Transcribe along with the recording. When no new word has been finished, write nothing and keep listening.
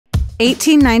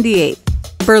1898,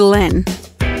 Berlin.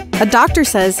 A doctor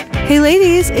says, "Hey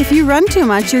ladies, if you run too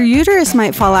much, your uterus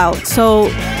might fall out, so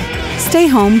stay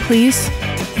home, please."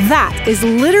 That is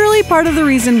literally part of the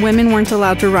reason women weren't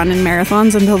allowed to run in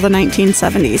marathons until the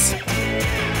 1970s.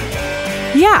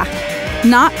 Yeah,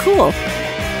 not cool.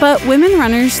 But women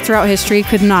runners throughout history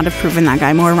could not have proven that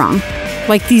guy more wrong.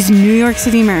 Like these New York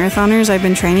City marathoners I've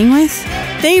been training with,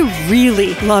 they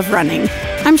really love running.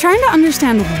 I'm trying to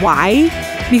understand why,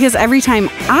 because every time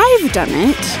I've done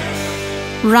it,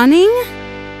 running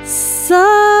sucks.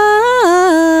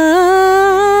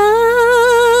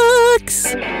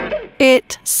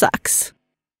 It sucks.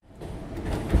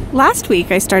 Last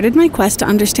week, I started my quest to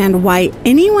understand why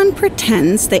anyone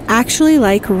pretends they actually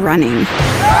like running.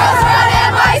 Girls Run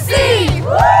NYC!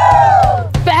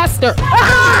 Woo! Faster!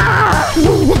 Ah!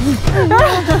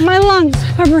 My lungs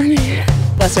are burning.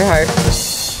 Bless your heart.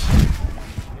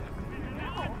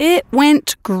 It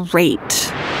went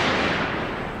great.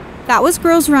 That was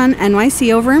Girls Run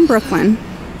NYC over in Brooklyn.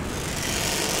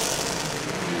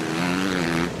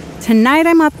 Tonight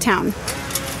I'm uptown,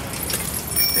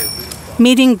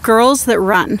 meeting girls that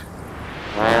run.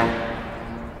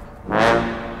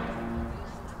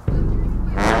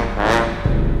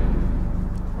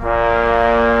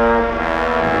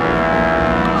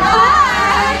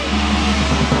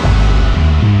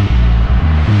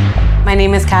 My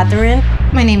name is Catherine.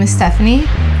 My name is Stephanie.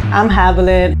 I'm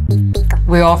Haviland.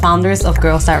 We're all founders of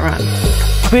Girls That Run.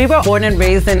 We were born and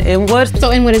raised in Inwood.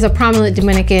 So Inwood is a prominent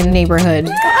Dominican neighborhood.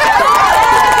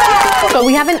 But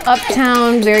we have an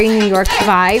uptown, very New York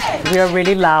vibe. We are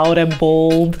really loud and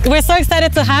bold. We're so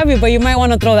excited to have you, but you might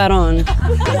want to throw that on.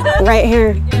 Right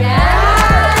here.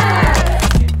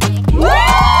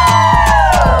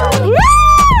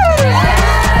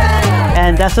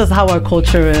 And that's just how our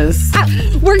culture is.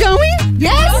 We're going?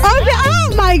 Yes. Okay.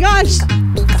 Oh my gosh.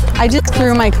 I just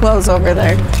threw my clothes over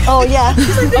there. Oh, yeah.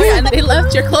 Oh, yeah, and they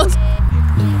left your clothes.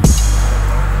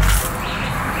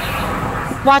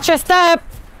 Watch your step.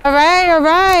 All right, all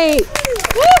right.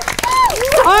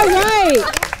 All right.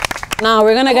 Now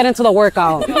we're gonna get into the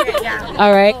workout.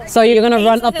 All right. So you're gonna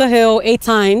run up the hill 8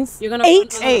 times. You're gonna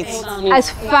Eight?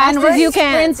 As fast as you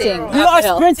can. You are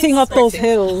sprinting up those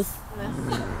hills.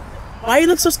 Why you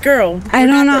look so scared? I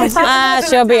don't know.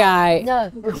 She'll be all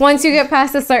right. Once you get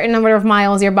past a certain number of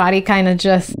miles, your body kind of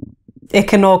just... It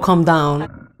can all come down.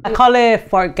 I call it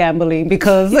fart gambling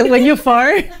because when you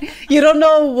fart, you don't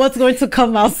know what's going to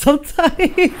come out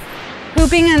sometimes.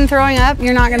 Pooping and throwing up,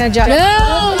 you're not gonna judge.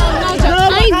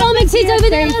 I vomited over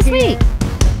there last week.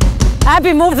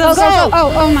 Abby, move the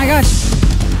Oh, oh my gosh.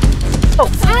 Oh.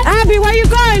 Abby, where you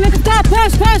going? Let's stop,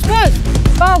 push, push, push.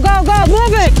 Go, go, go,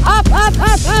 move it. Up, up,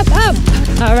 up, up, up.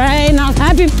 All right, now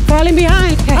Abby falling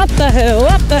behind. Okay. Up the hill,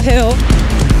 up the hill.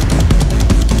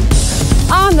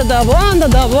 On the double, on the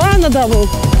double, on the double.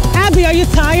 Abby, are you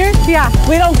tired? Yeah.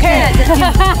 We don't care.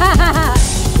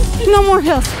 No more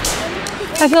hills.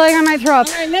 I feel like I might throw up.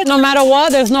 No matter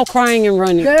what, there's no crying and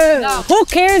running. No. Who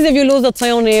cares if you lose a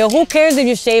toenail? Who cares if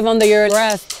you shave under your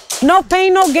breast? No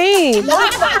pain, no gain.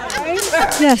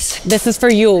 Yes. This is for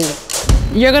you.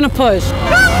 You're gonna push.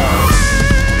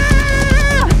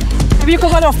 If you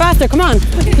could go a little faster, come on. A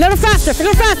little faster, a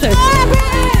little faster.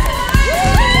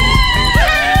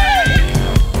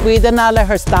 We did not let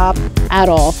her stop at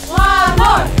all. One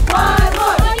more, one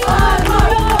more, one more,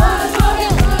 one more.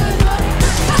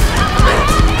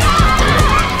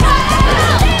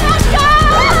 Let's go!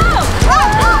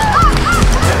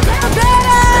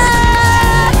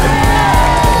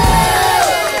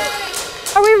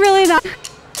 Are we really not?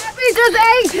 We just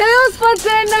ate 2 for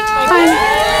dinner!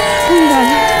 I'm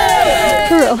done.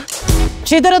 For real.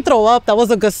 She didn't throw up, that was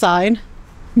a good sign.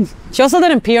 She also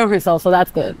didn't pee on herself, so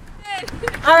that's good.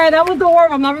 All right, that was the work.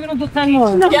 I'm never gonna do 10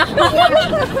 more.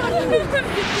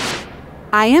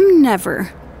 I am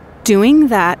never doing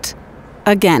that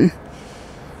again.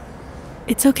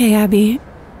 It's okay, Abby.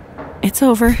 It's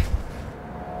over.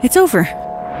 It's over.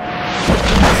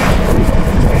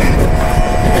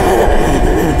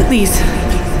 Please,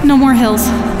 no more hills.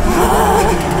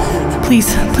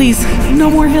 Please, please, no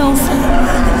more hills.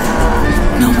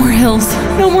 No more hills.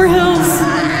 No more hills.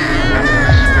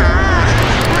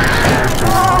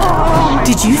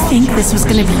 Did you think this was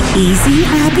gonna be easy,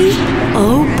 Abby?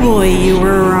 Oh boy, you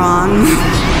were wrong.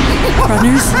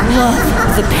 Runners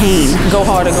love the pain. Go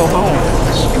hard or go home.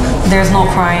 There's no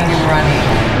crying and running.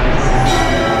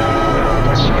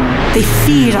 They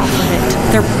feed off of it.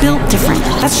 They're built different.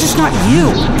 That's just not you.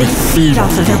 They feed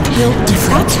off of it. They're built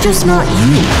different. That's just not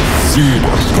you. Feed.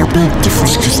 They're built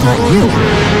different. It's just not you.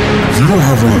 You don't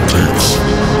have what it takes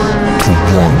to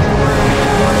run.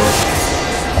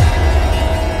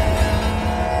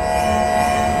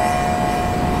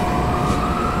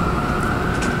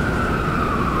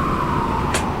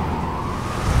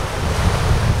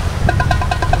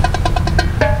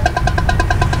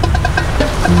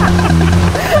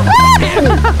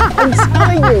 I'm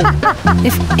telling you.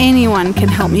 If anyone can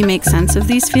help me make sense of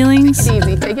these feelings,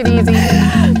 Easy, take it easy.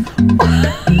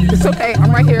 It's okay,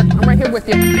 I'm right here with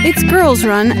you. it's Girls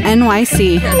Run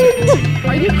NYC.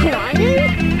 Are you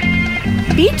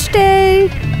crying? Beach day.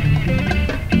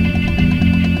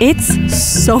 It's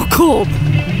so cold.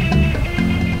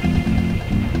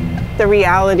 The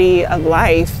reality of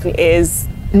life is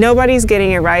nobody's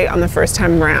getting it right on the first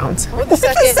time around. Or the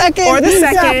second. Or the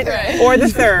second, or the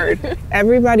third.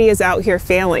 Everybody is out here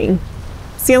failing.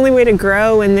 It's the only way to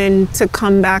grow and then to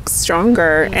come back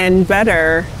stronger and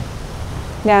better.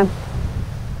 Yeah.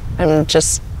 I'm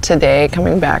just today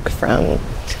coming back from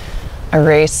a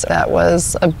race that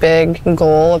was a big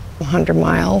goal of 100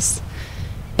 miles.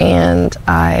 And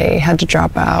I had to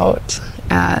drop out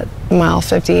at mile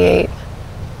 58,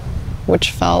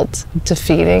 which felt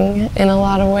defeating in a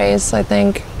lot of ways, I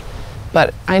think.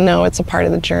 But I know it's a part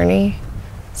of the journey.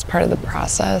 It's part of the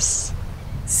process.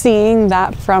 Seeing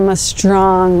that from a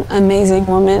strong, amazing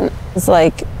woman is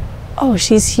like, oh,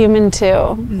 she's human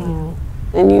too.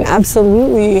 And you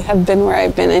absolutely have been where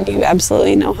I've been, and you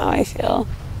absolutely know how I feel.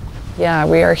 Yeah,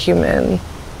 we are human.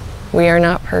 We are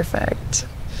not perfect.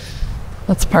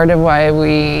 That's part of why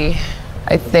we,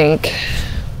 I think,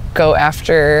 go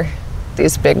after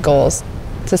these big goals,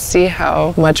 to see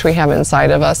how much we have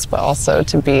inside of us, but also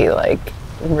to be like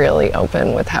really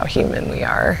open with how human we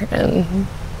are. And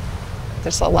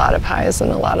there's a lot of highs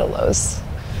and a lot of lows.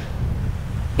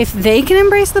 If they can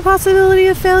embrace the possibility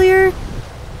of failure,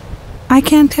 I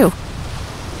can too.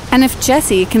 And if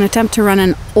Jessie can attempt to run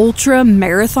an ultra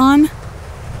marathon,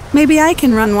 maybe I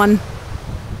can run 1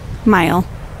 mile.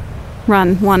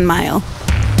 Run 1 mile.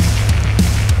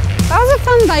 That was a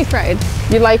fun bike ride.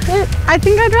 You liked it? I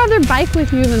think I'd rather bike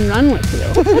with you than run with you.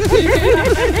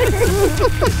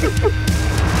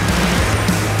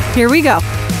 Here we go.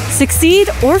 Succeed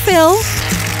or fail,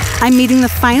 I'm meeting the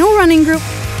final running group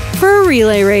for a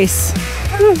relay race.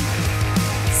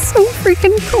 So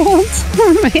freaking cold.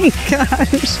 Oh my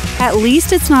gosh. At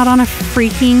least it's not on a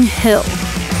freaking hill.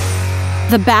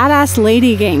 The Badass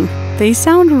Lady Gang. They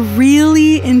sound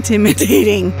really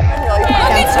intimidating. We're not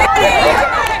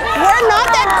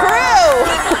that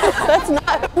crew! That's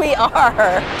not who we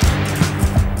are.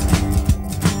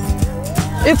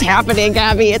 It's happening,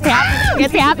 Abby. It's happening.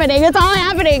 It's happening. It's all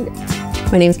happening.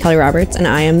 My name is Kelly Roberts, and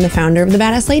I am the founder of the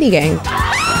Badass Lady Gang.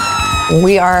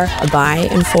 We are a by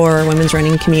and for women's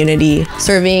running community,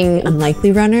 serving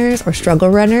unlikely runners or struggle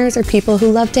runners or people who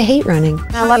love to hate running.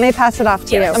 Now let me pass it off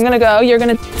to you. I'm gonna go, you're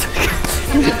gonna...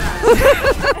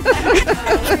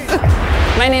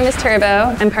 My name is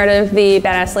Turbo. I'm part of the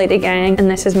Badass Lady Gang, and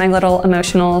this is my little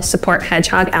emotional support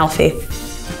hedgehog, Alfie.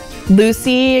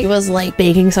 Lucy was like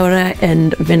baking soda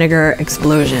and vinegar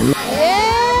explosion.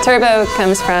 Turbo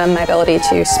comes from my ability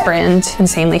to sprint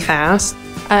insanely fast.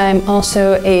 I'm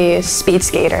also a speed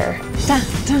skater.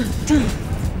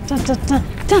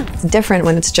 It's different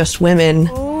when it's just women.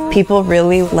 People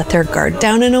really let their guard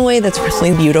down in a way that's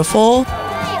really beautiful.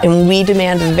 And we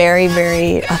demand a very,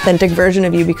 very authentic version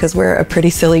of you because we're a pretty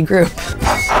silly group.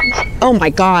 Oh my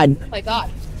God. Oh my God.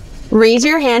 Raise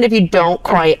your hand if you don't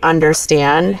quite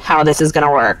understand how this is gonna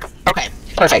work. Okay,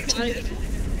 perfect.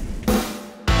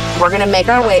 We're gonna make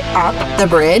our way up the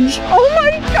bridge. Oh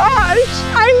my gosh,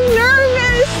 I'm nervous.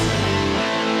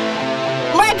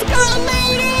 Let's go,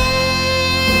 ladies!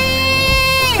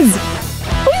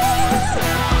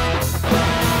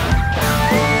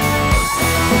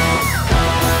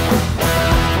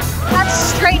 That's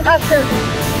straight up here.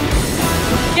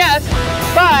 Yes,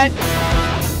 but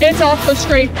it's also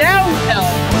straight downhill.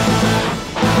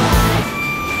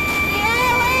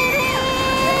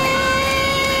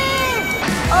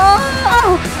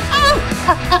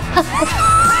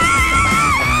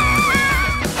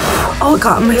 Oh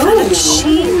God, my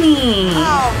fettuccine.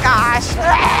 Oh gosh.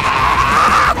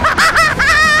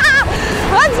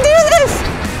 Let's do this.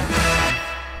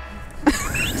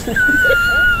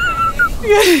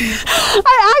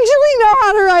 I actually know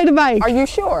how to ride a bike. Are you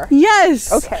sure?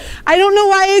 Yes. Okay. I don't know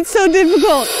why it's so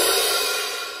difficult.